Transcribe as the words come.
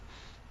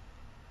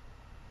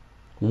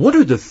What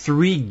are the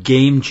three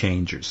game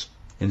changers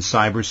in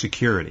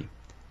cybersecurity?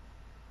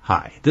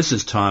 Hi, this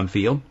is Tom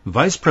Field,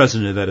 Vice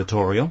President of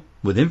Editorial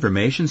with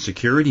Information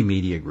Security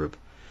Media Group.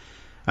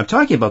 I'm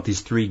talking about these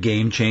three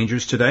game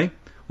changers today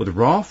with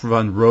Rolf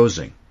van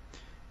Rozing.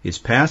 He's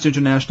past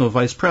International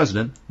Vice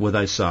President with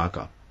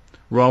ISACA.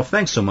 Rolf,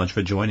 thanks so much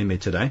for joining me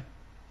today.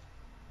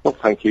 Well,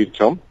 thank you,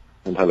 Tom,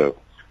 and hello.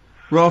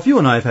 Rolf, you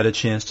and I have had a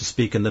chance to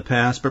speak in the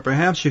past, but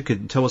perhaps you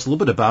could tell us a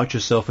little bit about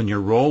yourself and your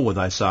role with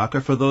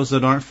ISACA for those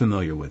that aren't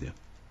familiar with you.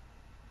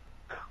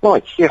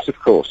 Right, yes, of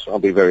course. I'll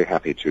be very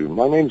happy to.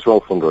 My name's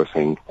Rolf van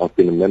Rozing. I've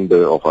been a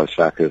member of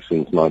ISACA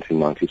since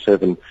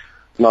 1997,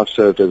 and I've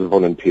served as a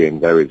volunteer in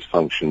various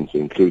functions,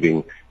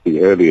 including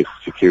the earliest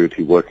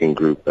security working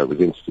group that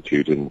was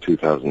instituted in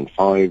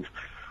 2005.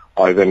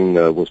 I then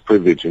was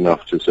privileged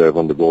enough to serve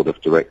on the board of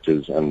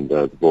directors and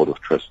the board of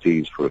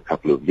trustees for a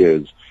couple of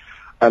years.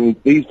 And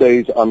these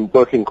days I'm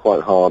working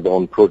quite hard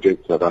on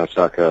projects that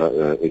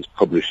ISACA is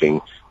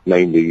publishing,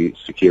 namely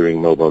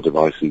securing mobile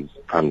devices,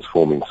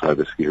 transforming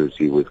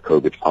cybersecurity with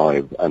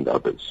COVID-5 and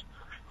others.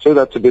 So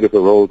that's a bit of a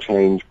role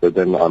change, but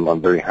then I'm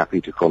very happy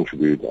to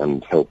contribute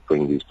and help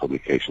bring these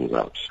publications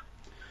out.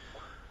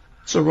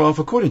 So, Rolf,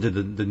 according to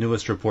the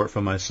newest report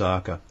from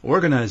ISACA,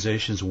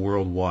 organizations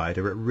worldwide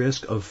are at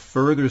risk of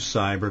further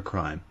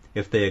cybercrime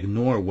if they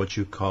ignore what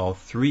you call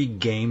three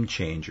game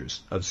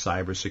changers of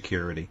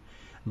cybersecurity.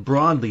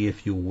 Broadly,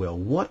 if you will,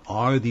 what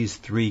are these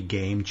three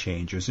game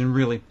changers, and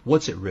really,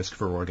 what's at risk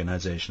for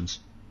organizations?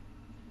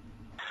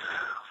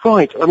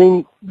 Right. I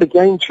mean, the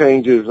game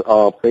changers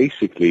are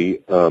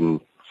basically,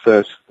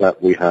 first,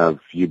 that we have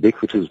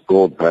ubiquitous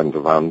broadband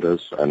around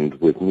us, and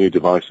with new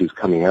devices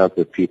coming out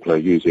that people are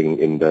using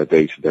in their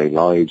day-to-day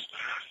lives,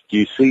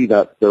 you see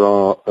that there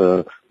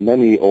are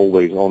many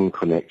always-on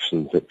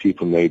connections that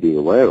people may be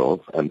aware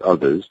of, and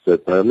others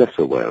that they're less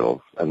aware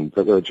of, and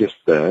that are just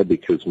there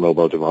because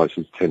mobile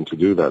devices tend to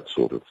do that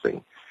sort of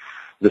thing.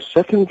 The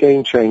second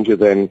game changer,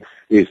 then,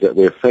 is that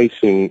we're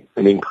facing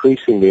an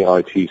increasingly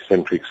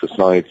IT-centric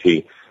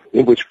society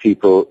in which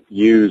people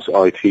use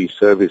IT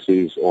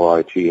services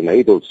or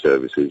IT-enabled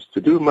services to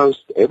do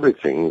most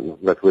everything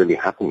that really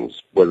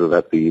happens, whether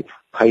that be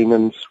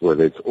payments,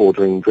 whether it's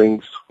ordering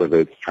drinks, whether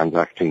it's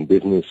transacting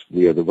business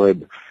via the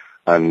web,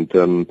 and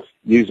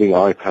using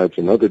iPads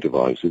and other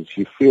devices.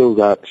 You feel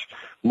that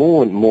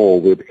more and more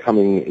we're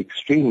becoming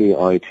extremely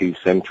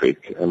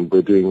IT-centric, and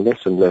we're doing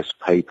less and less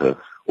paper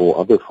or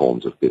other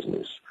forms of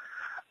business.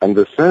 And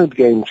the third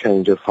game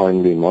changer,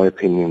 finally, in my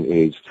opinion,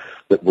 is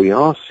that we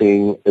are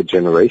seeing a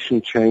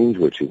generation change,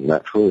 which is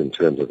natural in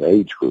terms of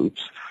age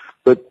groups,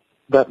 but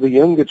that the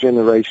younger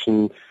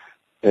generation,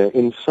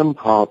 in some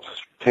parts,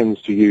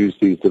 tends to use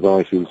these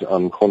devices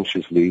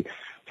unconsciously,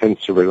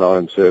 tends to rely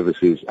on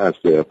services as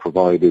they are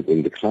provided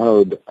in the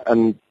cloud.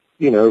 And,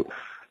 you know,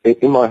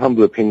 in my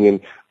humble opinion,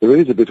 there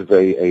is a bit of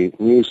a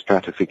new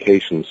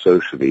stratification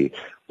socially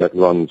that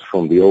runs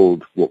from the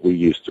old, what we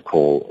used to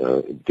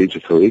call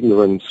digital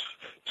ignorance,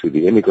 to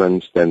the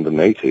immigrants, then the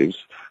natives,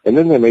 and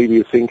then there may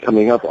be a thing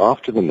coming up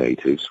after the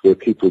natives where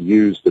people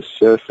use the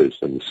surface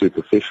and the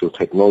superficial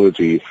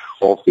technology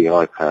of the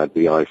iPad,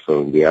 the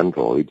iPhone, the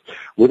Android,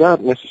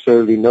 without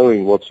necessarily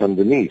knowing what's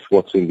underneath,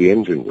 what's in the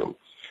engine room.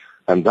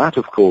 And that,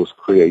 of course,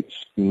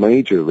 creates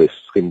major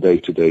risks in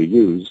day-to-day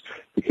use,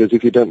 because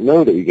if you don't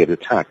know that you get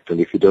attacked,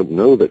 and if you don't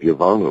know that you're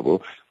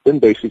vulnerable, then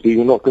basically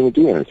you're not going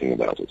to do anything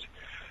about it.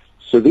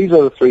 So these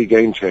are the three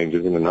game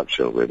changers in a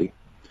nutshell, really.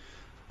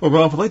 Well,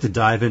 Rolf, I'd like to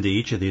dive into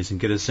each of these and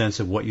get a sense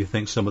of what you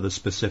think some of the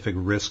specific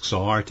risks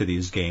are to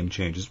these game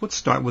changers. Let's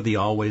start with the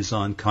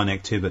always-on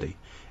connectivity.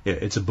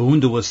 It's a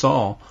boon to us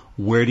all.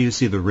 Where do you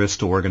see the risk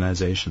to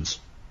organizations?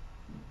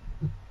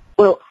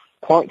 Well,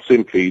 quite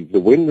simply,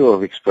 the window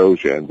of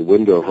exposure and the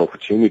window of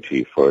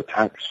opportunity for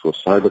attacks, for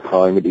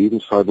cybercrime, and even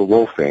cyber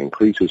warfare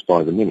increases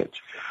by the minute.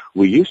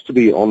 We used to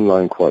be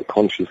online quite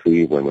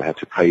consciously when we had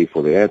to pay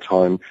for the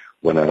airtime,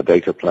 when our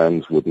data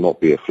plans would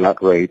not be a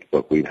flat rate,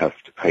 but we'd have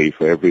to pay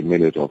for every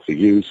minute of the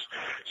use.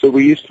 So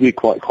we used to be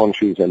quite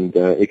conscious and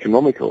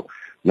economical.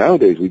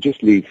 Nowadays, we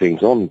just leave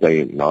things on day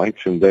and night,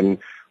 and then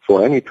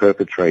for any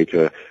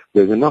perpetrator,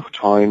 there's enough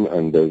time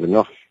and there's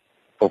enough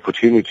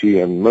opportunity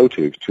and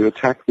motive to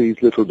attack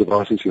these little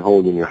devices you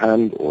hold in your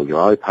hand, or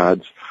your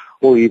iPads,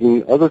 or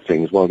even other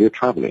things while you're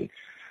traveling.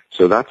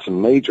 So that's a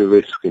major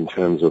risk in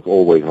terms of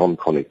always-on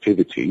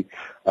connectivity,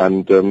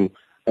 and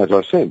as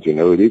I said, you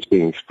know, it is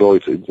being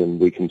exploited, and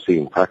we can see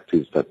in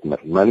practice that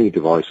many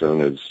device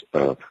owners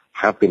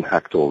have been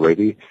hacked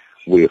already.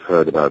 We have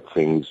heard about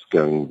things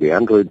going the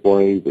Android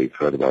way. We've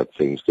heard about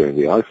things going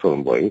the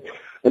iPhone way.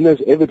 And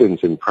there's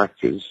evidence in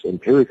practice,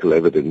 empirical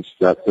evidence,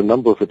 that the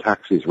number of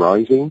attacks is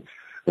rising,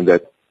 and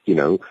that, you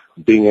know,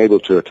 being able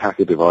to attack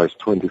a device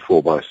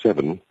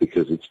 24/7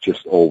 because it's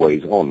just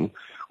always on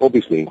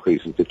obviously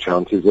increases the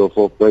chances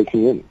of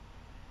breaking in.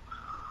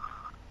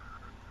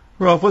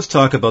 Rolf, let's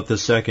talk about the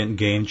second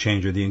game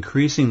changer, the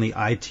increasingly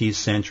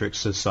IT-centric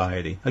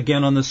society.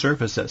 Again, on the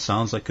surface, that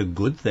sounds like a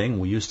good thing.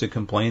 We used to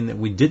complain that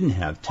we didn't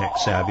have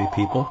tech-savvy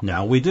people.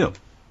 Now we do.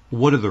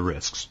 What are the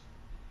risks?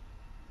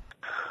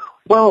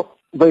 Well,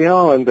 They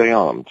are and they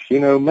aren't. You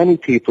know, many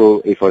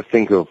people, if I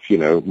think of, you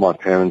know, my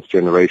parents'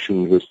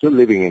 generation who are still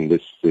living in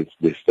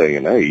this day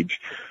and age,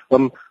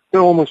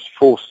 they're almost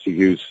forced to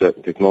use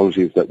certain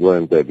technologies that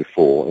weren't there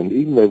before. And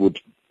even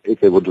if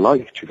they would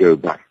like to go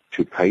back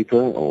to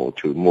paper or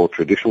to more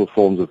traditional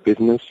forms of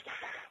business,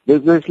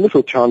 there's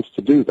little chance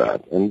to do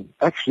that. And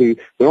actually,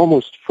 they're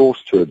almost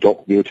forced to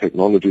adopt new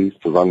technologies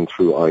to run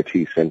through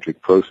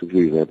IT-centric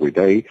processes every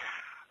day,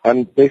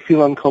 and they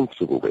feel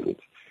uncomfortable with it.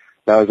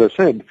 Now, as I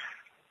said,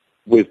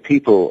 with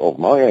people of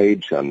my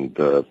age and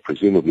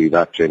presumably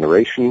that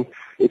generation,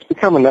 it's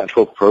become a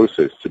natural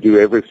process to do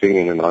everything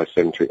in an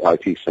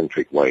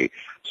IT-centric way.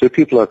 So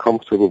people are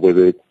comfortable with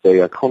it. They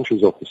are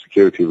conscious of the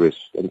security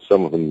risks, and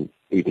some of them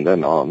even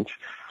then aren't.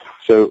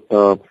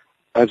 So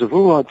as a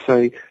rule, I'd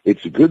say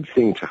it's a good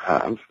thing to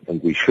have,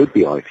 and we should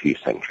be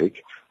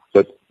IT-centric,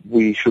 but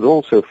we should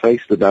also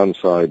face the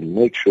downside and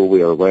make sure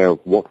we are aware of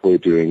what we're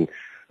doing,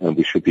 and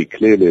we should be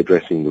clearly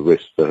addressing the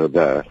risks that are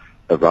there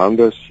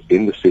around us,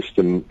 in the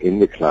system, in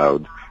the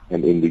cloud,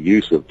 and in the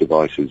use of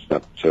devices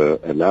that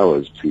allow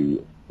us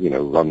to, you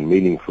know, run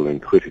meaningful and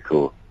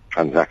critical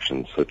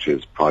transactions such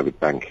as private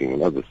banking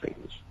and other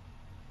things.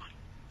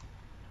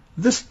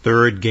 This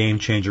third game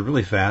changer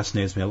really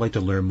fascinates me. I'd like to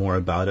learn more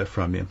about it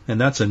from you. And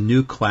that's a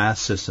new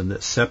class system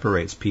that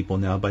separates people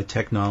now by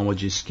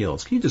technology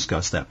skills. Can you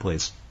discuss that,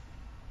 please?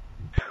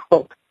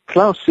 Well,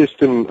 class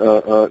system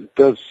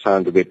does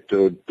sound a bit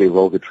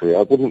derogatory.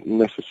 I wouldn't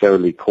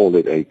necessarily call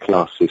it a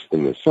class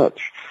system as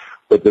such,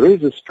 but there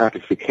is a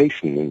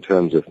stratification in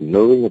terms of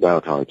knowing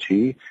about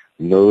IT,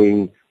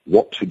 knowing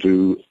what to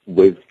do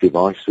with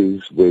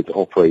devices, with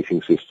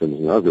operating systems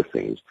and other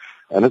things.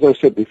 And as I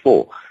said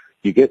before,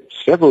 you get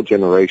several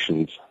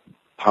generations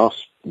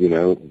past, you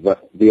know,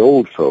 the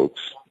old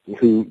folks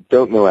who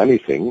don't know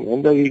anything,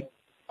 and they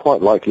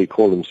quite likely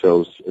call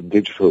themselves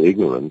digital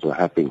ignorant or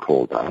have been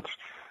called that.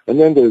 And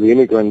then there are the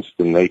immigrants,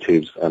 the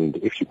natives, and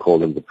if you call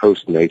them the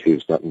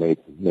post-natives, that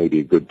may be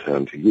a good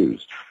term to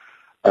use.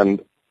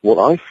 And what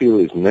I feel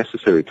is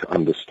necessary to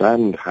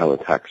understand how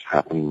attacks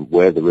happen,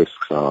 where the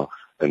risks are,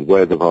 and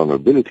where the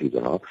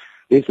vulnerabilities are,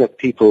 is that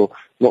people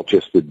not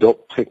just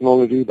adopt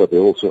technology, but they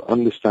also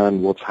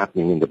understand what's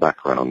happening in the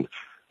background,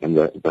 and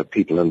that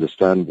people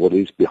understand what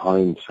is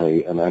behind,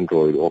 say, an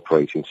Android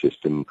operating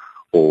system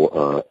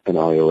or an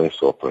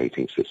iOS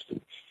operating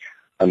system.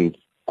 And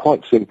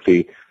quite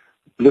simply,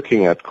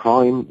 looking at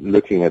crime,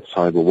 looking at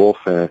cyber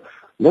warfare,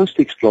 most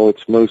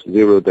exploits, most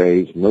zero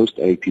days, most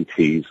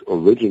APTs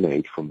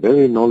originate from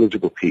very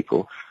knowledgeable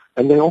people,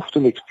 and they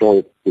often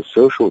exploit the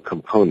social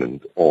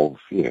component of,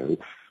 you know,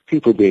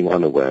 people being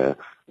unaware,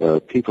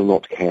 people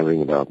not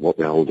caring about what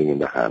they're holding in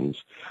their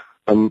hands.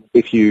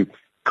 If you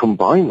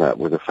combine that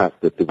with the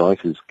fact that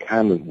devices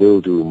can and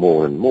will do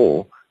more and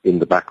more in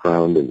the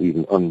background and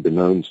even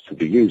unbeknownst to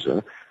the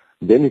user,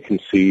 then you can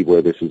see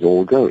where this is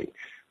all going.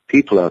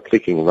 People are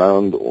clicking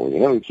around or, you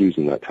know,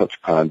 using their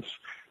touchpads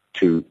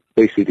to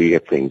basically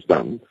get things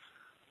done,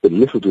 but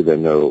little do they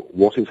know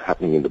what is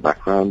happening in the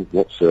background,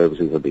 what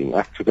services are being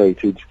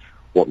activated,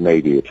 what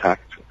may be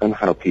attacked, and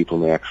how people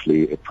may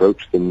actually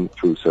approach them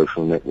through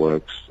social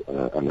networks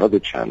and other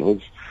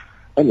channels,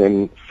 and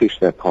then phish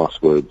their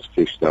passwords,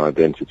 phish their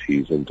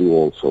identities, and do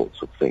all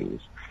sorts of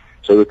things.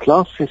 So the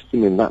class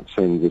system in that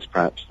sense is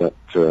perhaps that,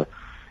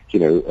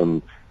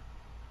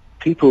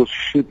 people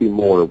should be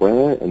more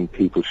aware and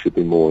people should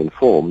be more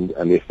informed,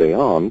 and if they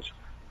aren't,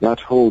 that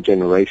whole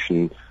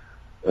generation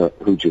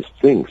who just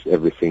thinks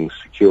everything's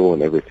secure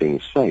and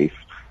everything's safe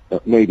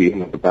may be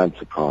in a bad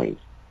surprise.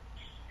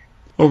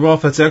 Well,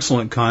 Rolf, that's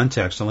excellent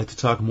context. I'd like to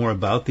talk more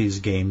about these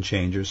game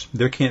changers.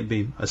 There can't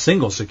be a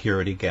single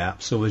security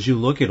gap. So as you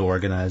look at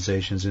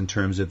organizations in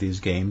terms of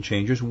these game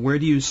changers, where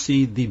do you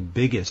see the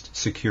biggest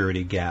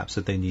security gaps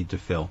that they need to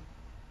fill?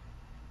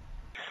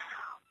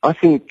 I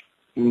think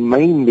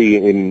mainly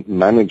in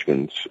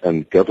management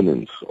and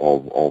governance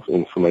of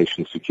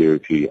information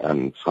security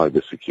and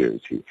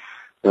cybersecurity.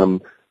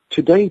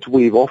 To date,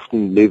 we've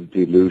often lived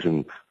the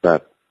illusion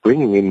that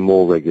bringing in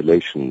more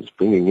regulations,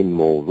 bringing in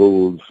more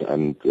rules,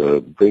 and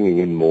bringing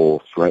in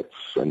more threats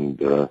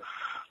and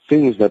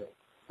things that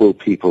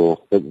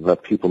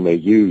people may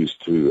use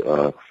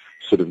to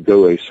sort of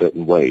go a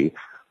certain way,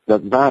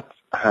 that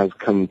has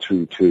come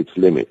to its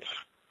limits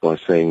by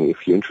saying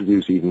if you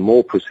introduce even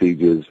more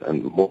procedures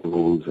and more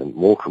rules and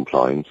more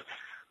compliance,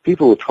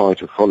 people will try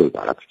to follow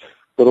that,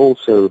 but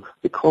also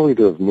the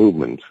corridor of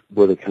movement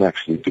where they can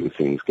actually do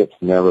things gets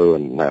narrower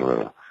and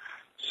narrower.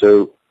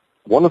 So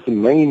one of the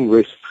main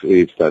risks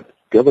is that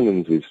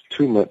governance is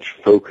too much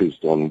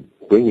focused on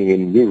bringing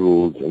in new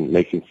rules and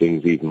making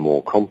things even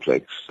more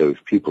complex. So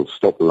if people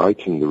stop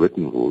liking the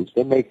written rules,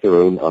 they make their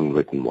own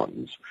unwritten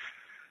ones.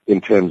 In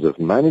terms of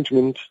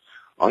management,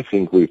 I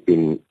think we've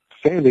been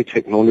fairly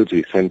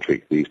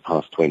technology-centric these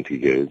past 20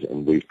 years,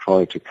 and we've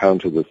tried to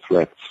counter the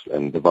threats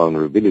and the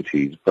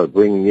vulnerabilities by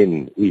bringing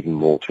in even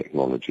more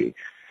technology.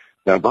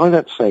 Now, by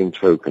that same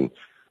token,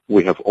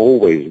 we have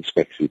always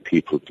expected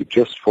people to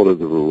just follow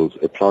the rules,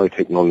 apply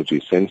technology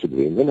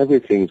sensibly, and then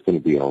everything's going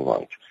to be all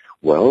right.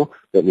 Well,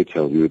 let me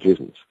tell you, it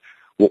isn't.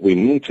 What we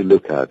need to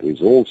look at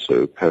is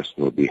also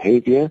personal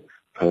behavior,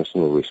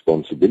 personal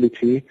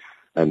responsibility,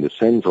 and the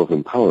sense of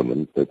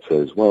empowerment that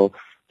says, well,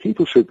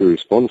 people should be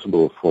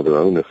responsible for their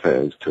own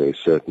affairs to a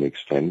certain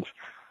extent,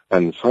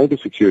 and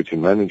cybersecurity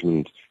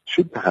management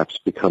should perhaps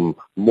become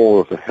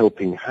more of a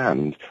helping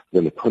hand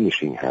than a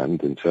punishing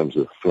hand in terms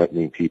of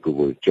threatening people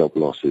with job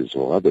losses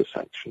or other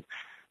sanctions.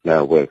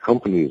 Now, where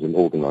companies and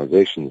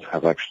organizations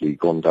have actually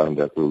gone down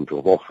that route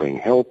of offering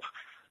help,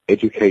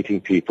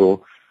 educating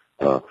people,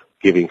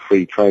 giving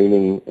free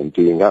training and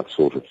doing that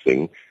sort of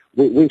thing,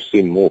 we've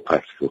seen more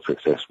practical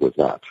success with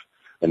that.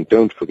 And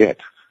don't forget,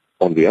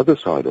 on the other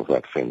side of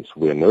that fence,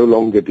 we're no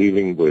longer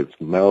dealing with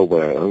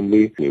malware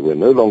only. We're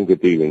no longer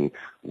dealing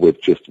with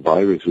just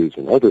viruses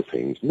and other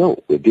things.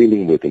 No, we're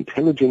dealing with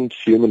intelligent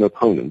human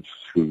opponents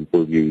who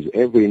will use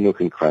every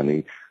nook and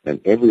cranny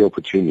and every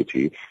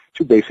opportunity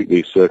to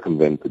basically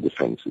circumvent the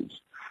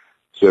defenses.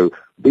 So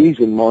these,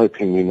 in my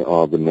opinion,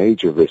 are the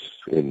major risks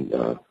in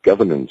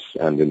governance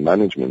and in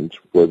management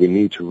where we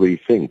need to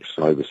rethink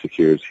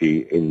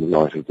cybersecurity in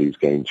light of these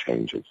game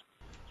changers.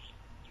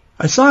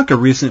 ISACA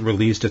recently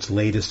released its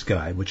latest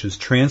guide, which is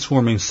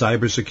Transforming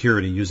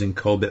Cybersecurity Using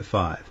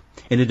COBIT-5,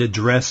 and it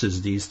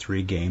addresses these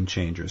three game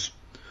changers.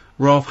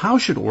 Rolf, how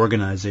should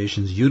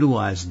organizations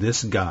utilize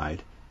this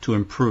guide to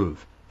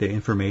improve their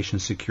information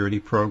security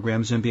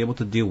programs and be able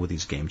to deal with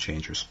these game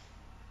changers?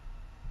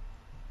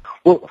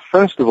 Well,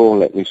 first of all,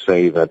 let me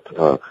say that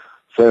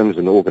firms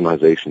and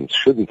organizations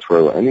shouldn't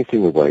throw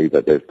anything away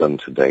that they've done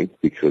to date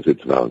because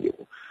it's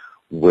valuable.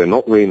 We're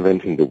not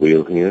reinventing the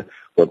wheel here,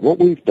 but what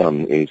we've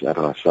done is at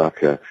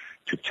ISACA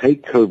to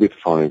take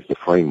COBIT-5, the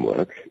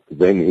framework,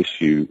 then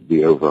issue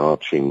the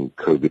overarching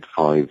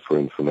COBIT-5 for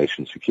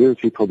information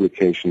security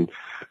publication,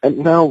 and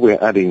now we're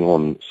adding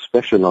on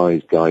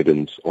specialized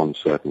guidance on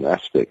certain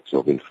aspects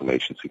of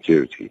information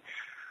security.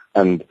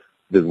 And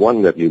the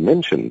one that you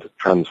mentioned,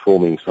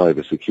 Transforming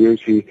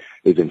Cybersecurity,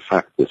 is in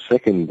fact the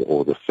second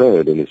or the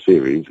third in a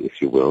series,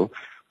 if you will,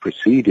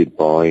 preceded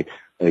by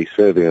a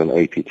survey on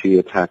APT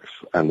attacks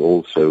and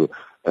also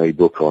a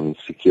book on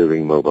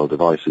securing mobile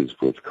devices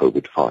with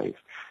COBIT-5.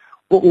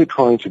 What we're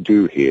trying to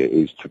do here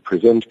is to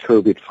present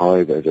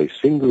COBIT-5 as a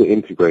single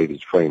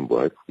integrated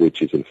framework,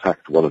 which is in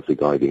fact one of the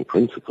guiding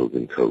principles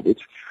in COBIT,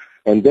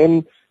 and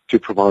then to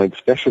provide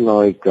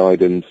specialized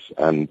guidance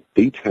and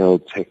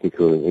detailed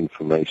technical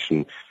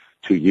information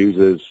to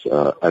users,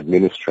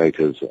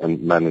 administrators,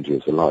 and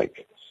managers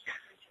alike.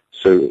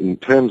 So in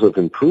terms of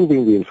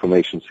improving the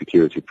information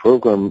security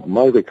program,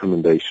 my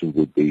recommendation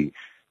would be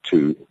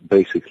to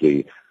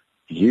basically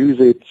use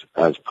it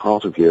as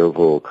part of the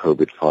overall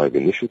COBIT-5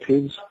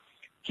 initiatives,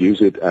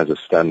 use it as a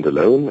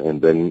standalone,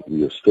 and then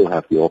you still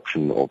have the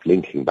option of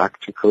linking back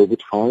to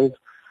COBIT-5,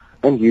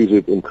 and use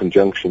it in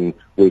conjunction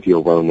with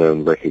your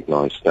well-known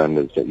recognized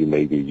standards that you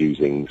may be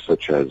using,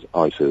 such as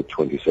ISO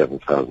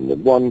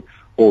 27001,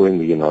 or in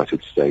the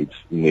United States,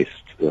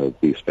 NIST,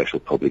 the Special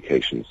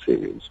Publications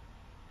Series.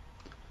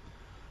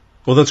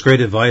 Well, that's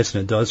great advice,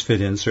 and it does fit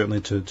in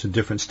certainly to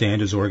different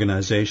standards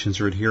organizations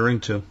are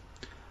adhering to.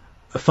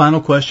 A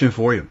final question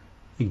for you.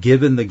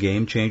 Given the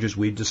game changers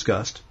we've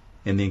discussed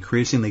and the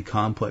increasingly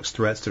complex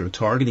threats that are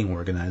targeting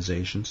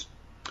organizations,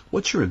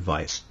 what's your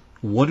advice?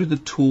 What are the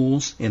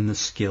tools and the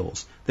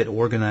skills that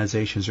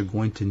organizations are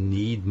going to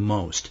need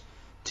most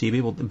to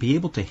be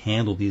able to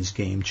handle these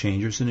game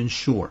changers and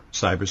ensure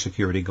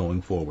cybersecurity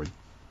going forward?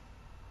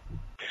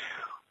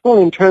 Well,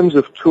 in terms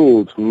of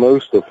tools,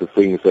 most of the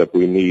things that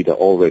we need are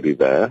already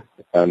there,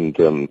 and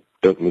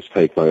don't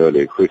mistake my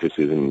earlier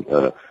criticism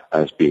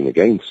as being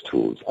against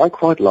tools. I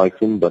quite like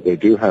them, but they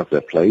do have their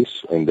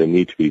place, and they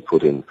need to be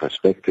put in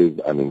perspective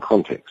and in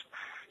context.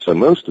 So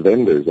most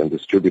vendors and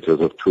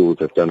distributors of tools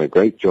have done a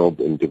great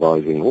job in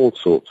devising all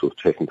sorts of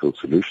technical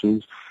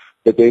solutions,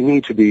 but they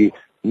need to be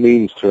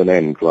means to an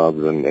end rather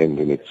than an end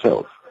in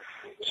itself.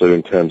 So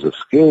in terms of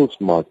skills,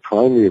 my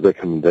primary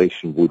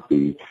recommendation would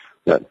be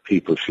that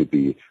people should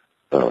be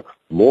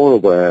more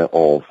aware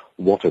of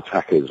what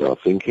attackers are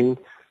thinking,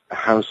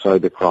 how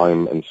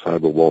cybercrime and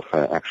cyber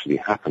warfare actually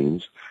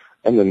happens,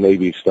 and then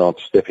maybe start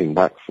stepping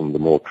back from the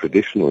more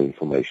traditional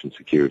information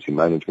security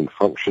management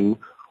function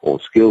or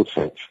skill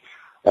sets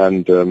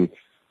and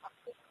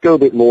go a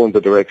bit more in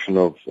the direction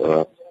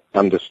of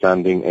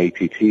understanding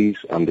APTs,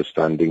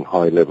 understanding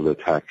high-level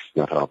attacks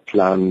that are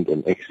planned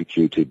and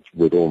executed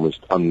with almost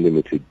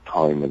unlimited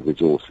time and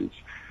resources.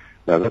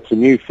 Now, that's a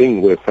new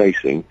thing we're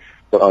facing,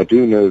 but I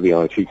do know the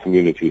IT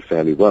community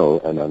fairly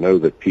well, and I know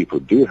that people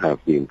do have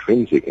the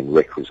intrinsic and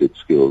requisite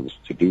skills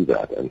to do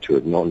that and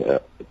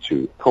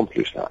to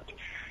accomplish that.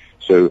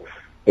 So,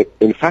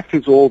 in fact,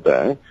 it's all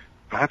there.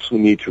 Perhaps we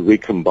need to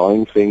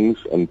recombine things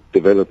and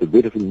develop a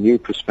bit of a new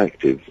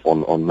perspective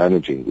on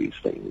managing these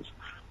things.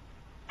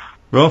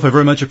 Rolf, I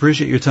very much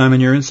appreciate your time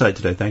and your insight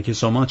today. Thank you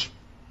so much.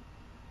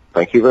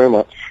 Thank you very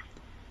much.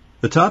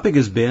 The topic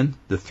has been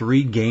the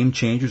three game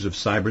changers of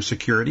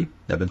cybersecurity.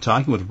 I've been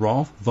talking with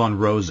Rolf von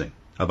Rosing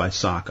of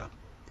ISACA.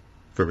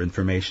 For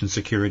Information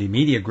Security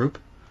Media Group,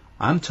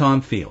 I'm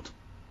Tom Field.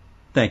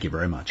 Thank you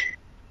very much.